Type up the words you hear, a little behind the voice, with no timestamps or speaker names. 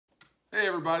Hey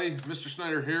everybody, Mr.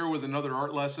 Snyder here with another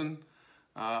art lesson.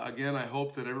 Again, I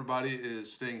hope that everybody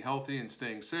is staying healthy and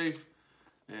staying safe.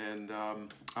 And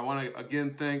I want to again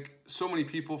thank so many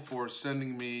people for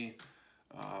sending me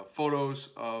photos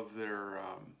of their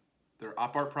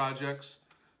op art projects.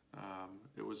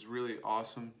 It was really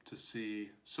awesome to see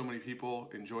so many people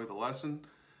enjoy the lesson,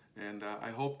 and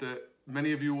I hope that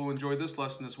many of you will enjoy this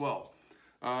lesson as well.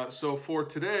 So for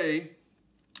today,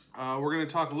 we're going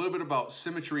to talk a little bit about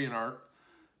symmetry in art,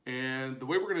 and the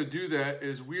way we're going to do that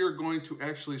is we are going to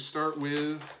actually start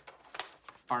with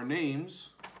our names.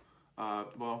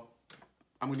 Well,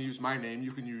 I'm going to use my name.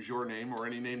 You can use your name or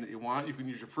any name that you want. You can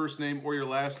use your first name or your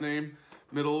last name,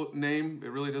 middle name. It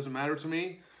really doesn't matter to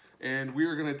me. And we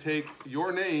are going to take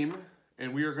your name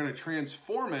and we are going to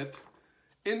transform it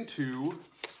into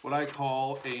what I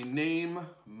call a name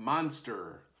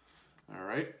monster. All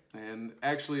right. And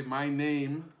actually my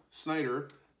name, Snyder,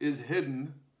 is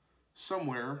hidden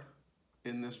somewhere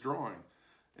in this drawing.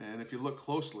 And if you look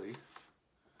closely,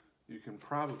 you can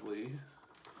probably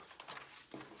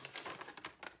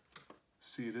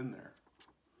see it in there.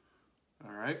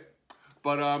 All right.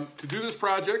 But to do this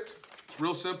project, it's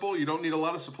real simple. You don't need a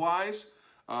lot of supplies.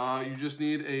 You just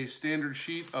need a standard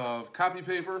sheet of copy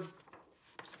paper.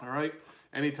 All right.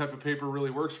 Any type of paper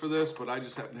really works for this, but I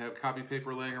just happen to have copy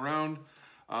paper laying around.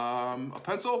 A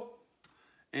pencil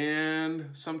and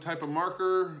some type of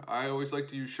marker. I always like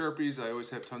to use Sharpies. I always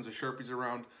have tons of Sharpies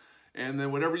around. And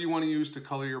then whatever you want to use to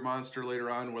color your monster later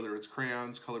on, whether it's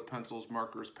crayons, colored pencils,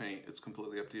 markers, paint, it's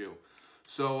completely up to you.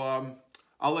 So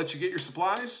I'll let you get your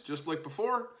supplies just like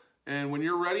before. And when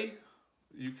you're ready,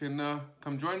 you can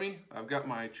come join me. I've got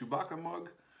my Chewbacca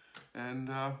mug, and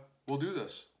we'll do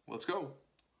this. Let's go.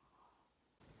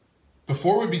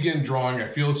 Before we begin drawing, I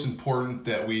feel it's important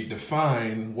that we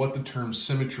define what the term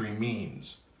symmetry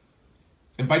means.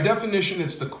 And by definition,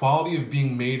 it's the quality of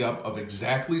being made up of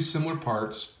exactly similar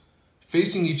parts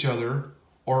facing each other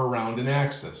or around an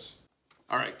axis.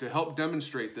 All right, to help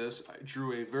demonstrate this, I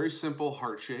drew a very simple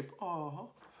heart shape on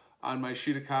my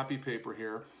sheet of copy paper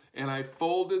here, and I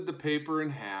folded the paper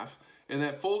in half, and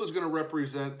that fold is going to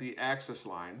represent the axis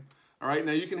line. All right,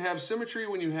 now you can have symmetry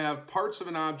when you have parts of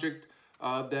an object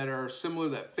that are similar,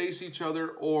 that face each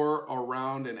other, or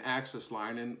around an axis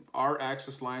line. And our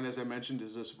axis line, as I mentioned,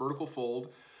 is this vertical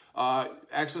fold.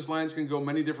 Axis lines can go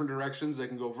many different directions. They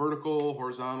can go vertical,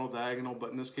 horizontal, diagonal, but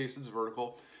in this case it's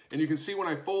vertical. And you can see when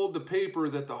I fold the paper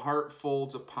that the heart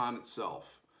folds upon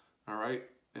itself. All right,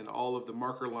 and all of the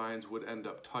marker lines would end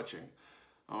up touching.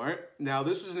 All right, now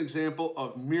this is an example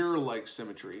of mirror-like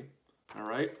symmetry. All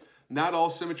right, not all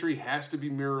symmetry has to be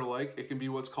mirror-like. It can be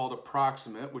what's called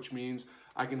approximate, which means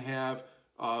I can have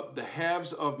the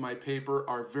halves of my paper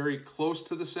are very close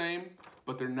to the same,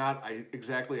 but they're not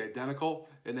exactly identical,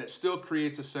 and that still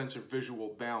creates a sense of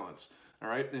visual balance. All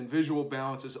right, and visual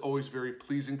balance is always very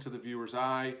pleasing to the viewer's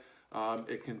eye.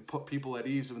 It can put people at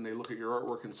ease when they look at your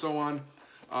artwork and so on.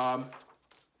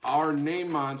 Our name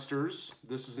monsters,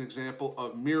 this is an example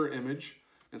of mirror image,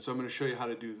 and so I'm going to show you how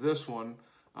to do this one.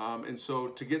 And so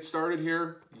to get started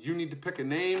here, you need to pick a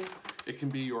name. It can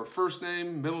be your first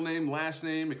name, middle name, last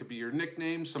name. It could be your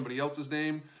nickname, somebody else's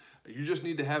name. You just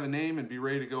need to have a name and be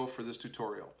ready to go for this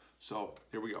tutorial. So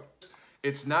here we go.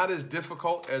 It's not as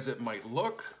difficult as it might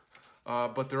look,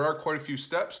 but there are quite a few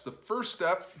steps. The first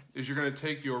step is you're going to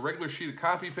take your regular sheet of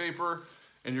copy paper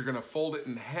and you're going to fold it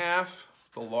in half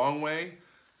the long way.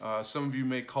 Some of you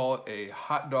may call it a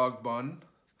hot dog bun.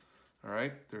 All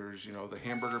right, there's, the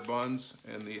hamburger buns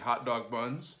and the hot dog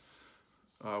buns.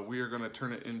 We are going to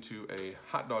turn it into a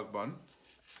hot dog bun.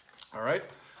 All right,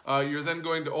 you're then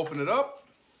going to open it up,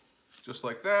 just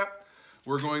like that.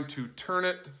 We're going to turn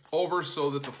it over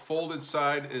so that the folded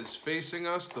side is facing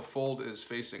us. The fold is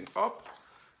facing up.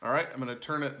 All right, I'm going to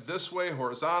turn it this way,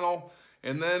 horizontal,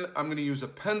 and then I'm going to use a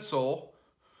pencil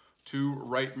to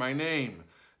write my name.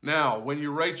 Now, when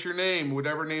you write your name,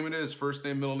 whatever name it is, first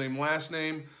name, middle name, last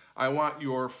name, I want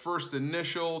your first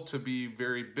initial to be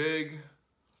very big,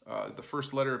 the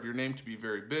first letter of your name to be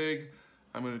very big.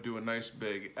 I'm going to do a nice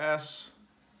big S.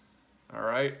 All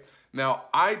right. Now,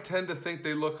 I tend to think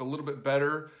they look a little bit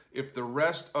better if the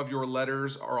rest of your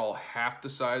letters are all half the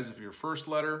size of your first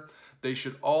letter. They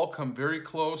should all come very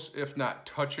close, if not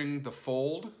touching the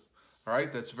fold. All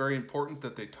right. That's very important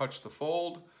that they touch the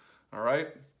fold. All right.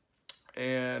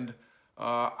 And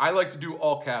I like to do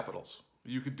all capitals.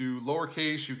 You could do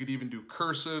lowercase, you could even do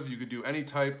cursive, you could do any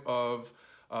type of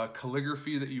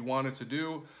calligraphy that you wanted to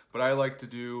do, but I like to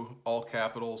do all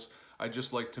capitals. I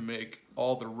just like to make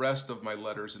all the rest of my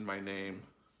letters in my name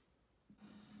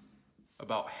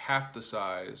about half the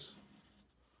size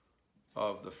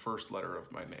of the first letter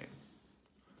of my name.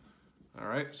 All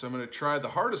right, so I'm going to try. The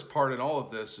hardest part in all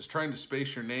of this is trying to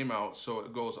space your name out so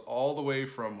it goes all the way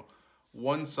from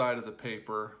one side of the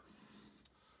paper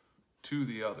to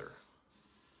the other.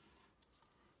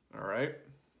 All right,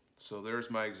 so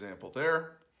there's my example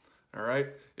there. All right,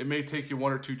 it may take you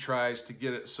 1 or 2 tries to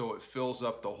get it so it fills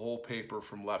up the whole paper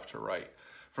from left to right.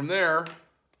 From there,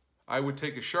 I would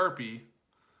take a Sharpie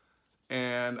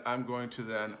and I'm going to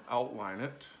then outline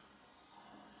it.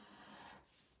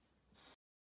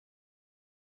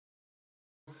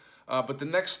 But the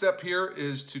next step here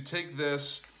is to take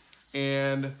this,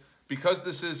 and because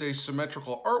this is a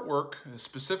symmetrical artwork,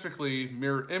 specifically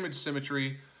mirror image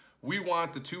symmetry, we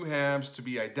want the 2 halves to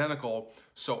be identical.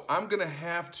 So I'm gonna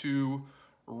have to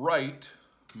write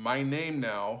my name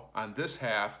now on this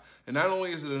half. And not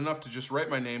only is it enough to just write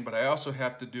my name, but I also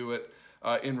have to do it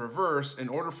in reverse in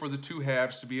order for the 2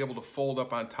 halves to be able to fold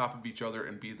up on top of each other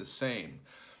and be the same.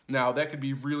 Now that could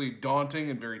be really daunting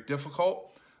and very difficult.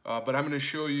 But I'm going to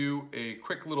show you a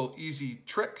quick little easy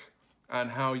trick on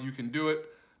how you can do it.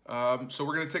 So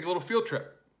we're going to take a little field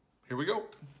trip. Here we go.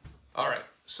 All right,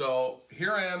 so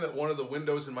here I am at one of the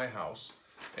windows in my house,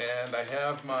 and I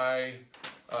have my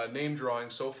name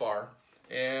drawing so far.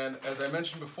 And as I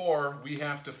mentioned before, we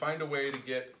have to find a way to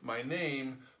get my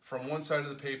name from one side of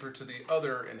the paper to the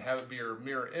other and have it be a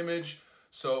mirror image,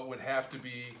 so it would have to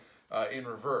be in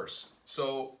reverse.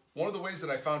 So one of the ways that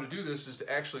I found to do this is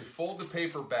to actually fold the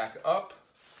paper back up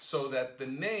so that the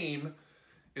name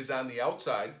is on the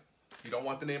outside. You don't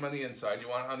want the name on the inside, you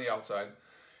want it on the outside.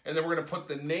 And then we're going to put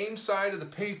the name side of the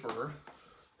paper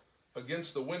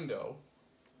against the window.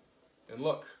 And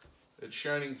look, it's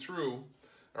shining through.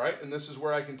 All right, and this is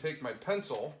where I can take my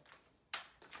pencil.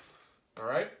 All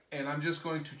right, and I'm just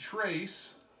going to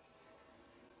trace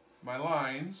my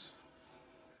lines.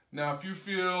 Now, if you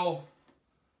feel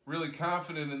really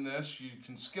confident in this, you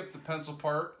can skip the pencil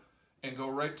part and go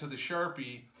right to the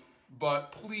Sharpie,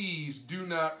 but please do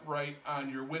not write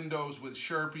on your windows with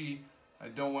Sharpie. I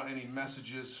don't want any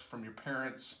messages from your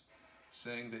parents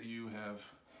saying that you have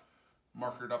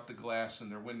markered up the glass in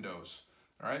their windows.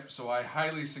 All right, so I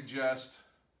highly suggest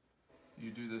you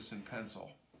do this in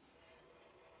pencil.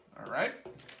 All right,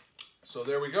 so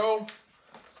there we go.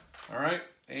 All right,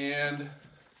 and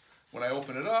when I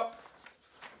open it up,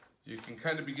 you can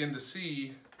kind of begin to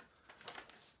see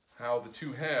how the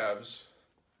 2 halves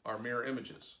are mirror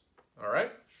images. All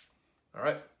right,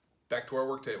 back to our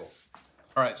work table.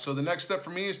 All right, so the next step for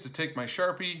me is to take my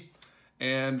Sharpie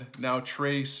and now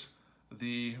trace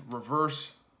the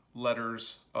reverse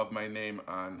letters of my name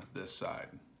on this side.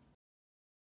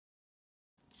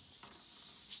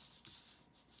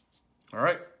 All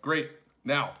right, great.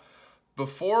 Now,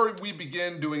 before we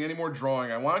begin doing any more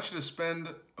drawing, I want you to spend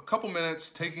a couple minutes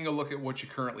taking a look at what you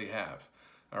currently have.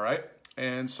 All right,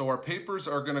 and so our papers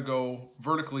are gonna go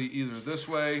vertically either this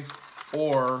way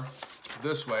or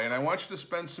this way. And I want you to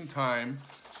spend some time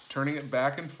turning it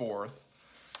back and forth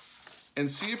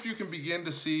and see if you can begin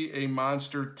to see a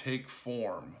monster take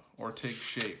form or take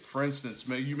shape. For instance,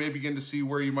 you may begin to see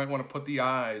where you might want to put the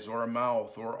eyes or a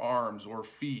mouth or arms or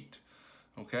feet.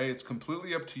 Okay, it's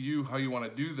completely up to you how you want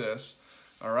to do this.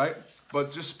 All right,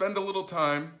 but just spend a little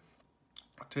time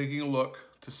taking a look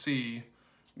to see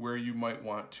where you might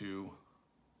want to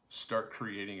start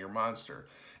creating your monster.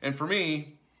 And for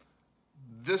me,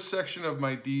 this section of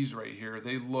my D's right here,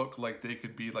 they look like they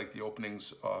could be like the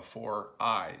openings for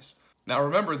eyes. Now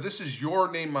remember, this is your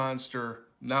name monster,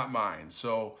 not mine.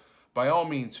 So by all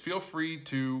means, feel free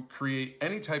to create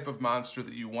any type of monster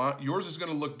that you want. Yours is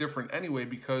going to look different anyway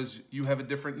because you have a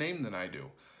different name than I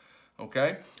do.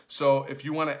 Okay? So if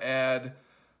you want to add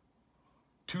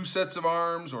 2 sets of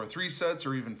arms or 3 sets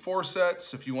or even 4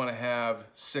 sets, if you want to have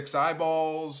 6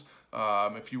 eyeballs,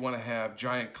 if you want to have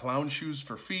giant clown shoes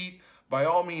for feet, by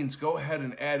all means, go ahead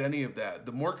and add any of that.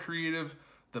 The more creative,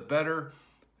 the better.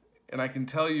 And I can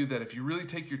tell you that if you really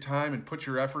take your time and put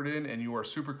your effort in and you are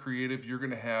super creative, you're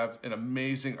going to have an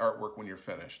amazing artwork when you're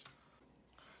finished.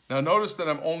 Now notice that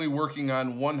I'm only working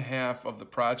on 1/2 of the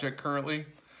project currently.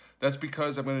 That's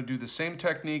because I'm going to do the same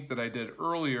technique that I did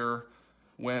earlier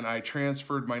when I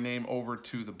transferred my name over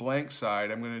to the blank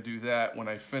side. I'm going to do that when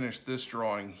I finish this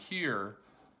drawing here.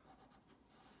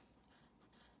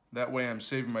 That way I'm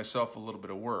saving myself a little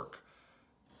bit of work.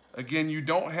 Again, you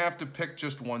don't have to pick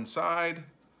just one side.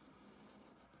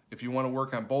 If you want to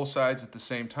work on both sides at the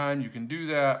same time, you can do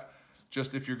that.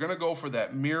 Just if you're going to go for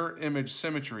that mirror image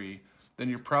symmetry, then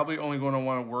you're probably only going to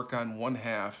want to work on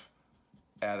 1/2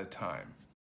 at a time.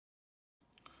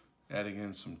 Adding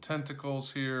in some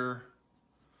tentacles here.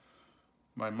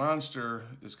 My monster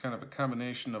is kind of a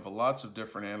combination of lots of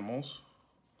different animals.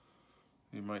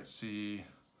 You might see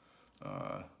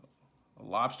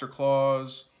lobster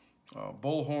claws,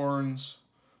 bull horns,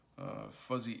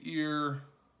 fuzzy ear.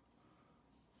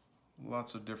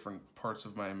 Lots of different parts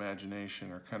of my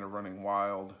imagination are kind of running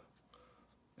wild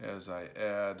as I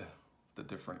add the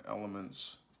different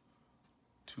elements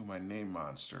to my name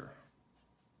monster.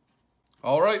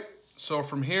 All right, so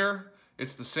from here,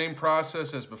 it's the same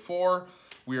process as before.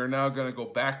 We are now going to go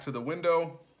back to the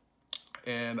window,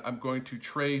 and I'm going to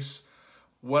trace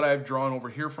what I've drawn over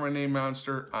here for my name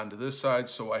monster onto this side,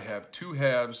 so I have two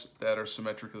halves that are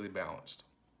symmetrically balanced.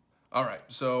 All right,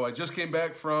 so I just came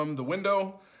back from the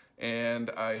window, and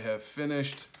I have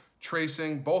finished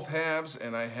tracing both halves,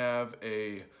 and I have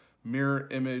a mirror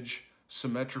image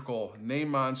symmetrical name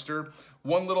monster.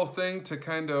 One little thing to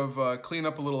kind of clean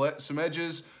up a little some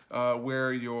edges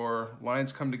where your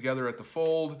lines come together at the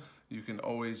fold. You can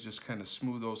always just kind of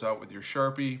smooth those out with your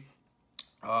Sharpie.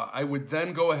 I would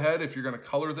then go ahead, if you're going to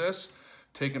color this,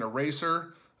 take an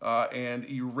eraser and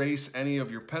erase any of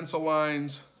your pencil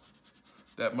lines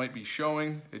that might be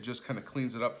showing. It just kind of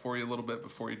cleans it up for you a little bit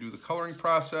before you do the coloring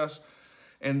process.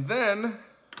 And then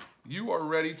you are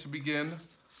ready to begin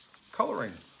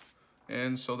coloring.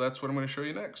 And so that's what I'm going to show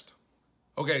you next.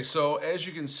 Okay, so as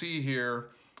you can see here,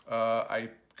 I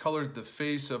colored the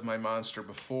face of my monster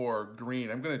before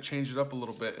green. I'm going to change it up a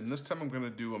little bit, and this time I'm going to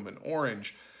do them in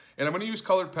orange. And I'm going to use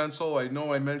colored pencil. I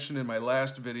know I mentioned in my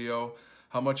last video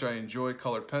how much I enjoy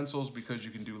colored pencils because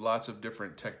you can do lots of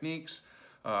different techniques.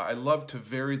 I love to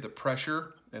vary the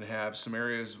pressure and have some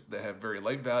areas that have very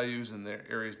light values and there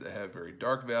are areas that have very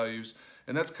dark values.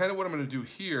 And that's kind of what I'm going to do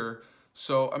here.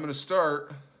 So I'm going to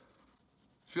start.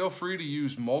 Feel free to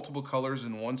use multiple colors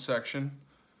in one section.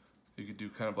 You could do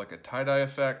kind of like a tie-dye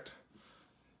effect.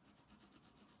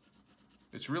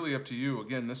 It's really up to you.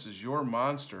 Again, this is your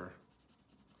monster.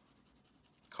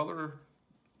 Color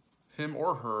him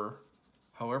or her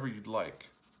however you'd like,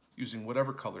 using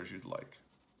whatever colors you'd like.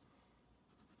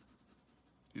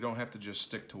 You don't have to just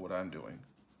stick to what I'm doing.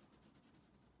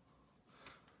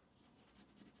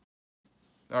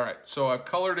 All right, so I've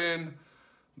colored in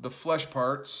the flesh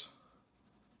parts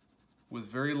with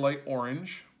very light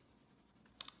orange.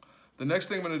 The next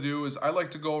thing I'm going to do is I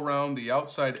like to go around the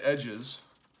outside edges,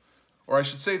 or I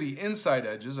should say the inside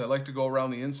edges. I like to go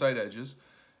around the inside edges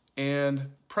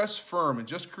and press firm and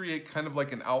just create kind of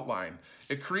like an outline.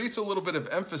 It creates a little bit of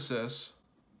emphasis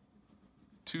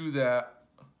to that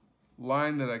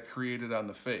line that I created on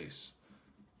the face.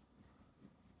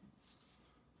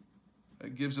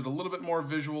 It gives it a little bit more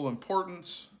visual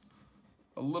importance,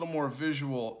 a little more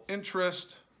visual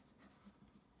interest.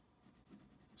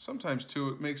 Sometimes too,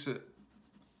 it makes it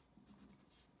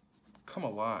come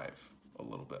alive a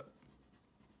little bit.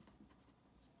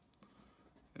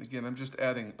 And again, I'm just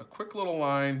adding a quick little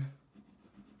line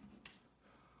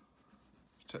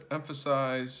to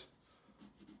emphasize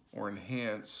or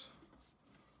enhance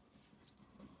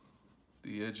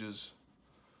the edges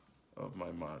of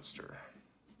my monster.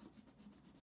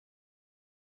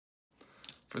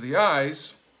 For the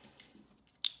eyes,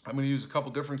 I'm going to use a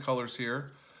couple different colors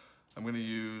here. I'm going to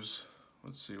use,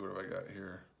 let's see, what have I got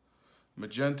here?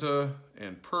 Magenta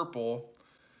and purple.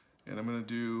 And I'm going to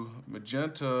do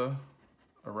magenta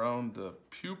around the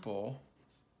pupil.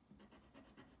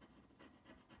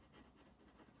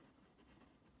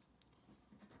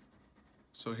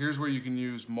 So here's where you can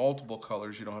use multiple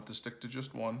colors. You don't have to stick to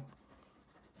just one.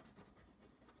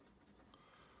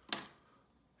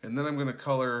 And then I'm going to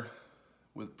color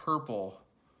with purple,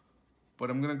 but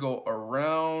I'm going to go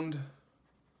around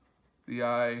the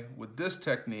eye with this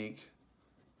technique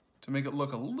to make it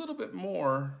look a little bit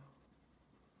more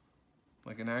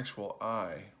like an actual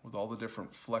eye with all the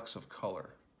different flecks of color.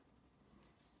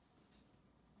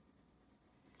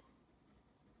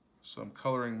 So I'm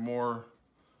coloring more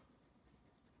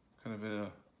kind of in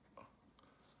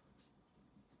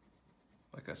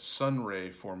like a sun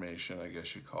ray formation, I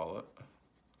guess you'd call it,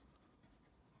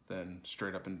 than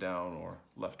straight up and down or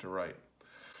left to right.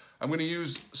 I'm going to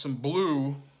use some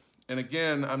blue, and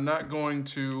again, I'm not going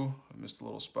to, I missed a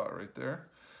little spot right there.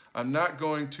 I'm not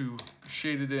going to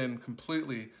shade it in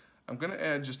completely. I'm going to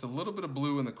add just a little bit of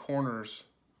blue in the corners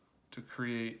to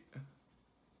create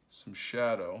some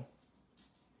shadow.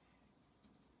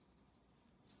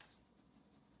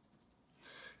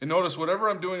 And notice whatever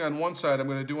I'm doing on one side, I'm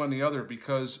going to do on the other,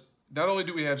 because not only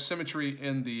do we have symmetry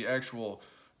in the actual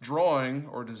drawing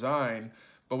or design,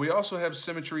 but we also have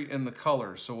symmetry in the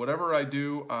color. So whatever I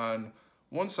do on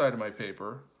one side of my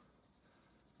paper,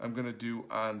 I'm going to do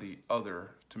on the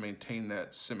other to maintain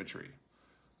that symmetry.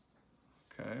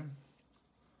 Okay,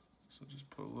 so just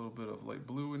put a little bit of light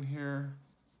blue in here.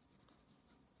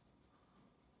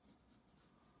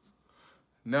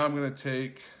 Now I'm going to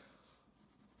take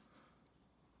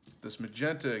this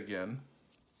magenta again,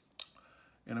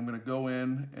 and I'm going to go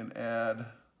in and add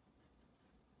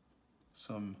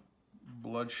some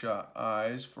bloodshot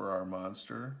eyes for our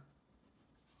monster.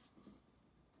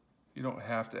 You don't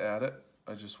have to add it.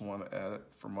 I just want to add it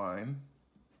for mine.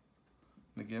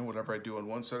 And again, whatever I do on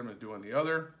one side, I'm going to do on the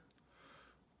other.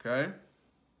 Okay.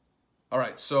 All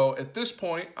right, so at this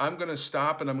point, I'm going to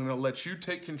stop and I'm going to let you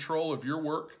take control of your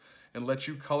work and let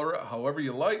you color it however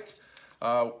you like.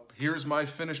 Here's my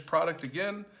finished product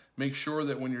again. Make sure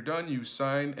that when you're done, you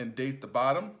sign and date the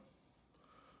bottom.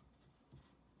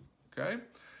 Okay,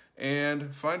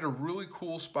 and find a really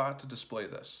cool spot to display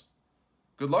this.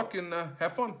 Good luck and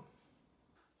have fun.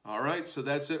 All right, so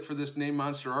that's it for this Name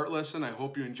Monster art lesson. I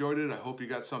hope you enjoyed it. I hope you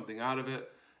got something out of it.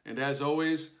 And as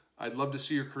always, I'd love to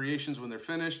see your creations when they're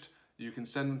finished. You can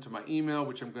send them to my email,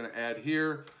 which I'm going to add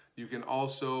here. You can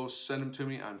also send them to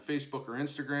me on Facebook or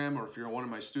Instagram, or if you're one of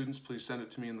my students, please send it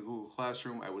to me in the Google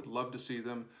Classroom. I would love to see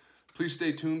them. Please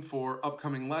stay tuned for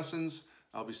upcoming lessons.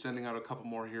 I'll be sending out a couple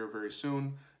more here very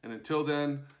soon. And until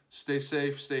then, stay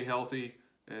safe, stay healthy,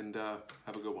 and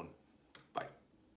have a good one.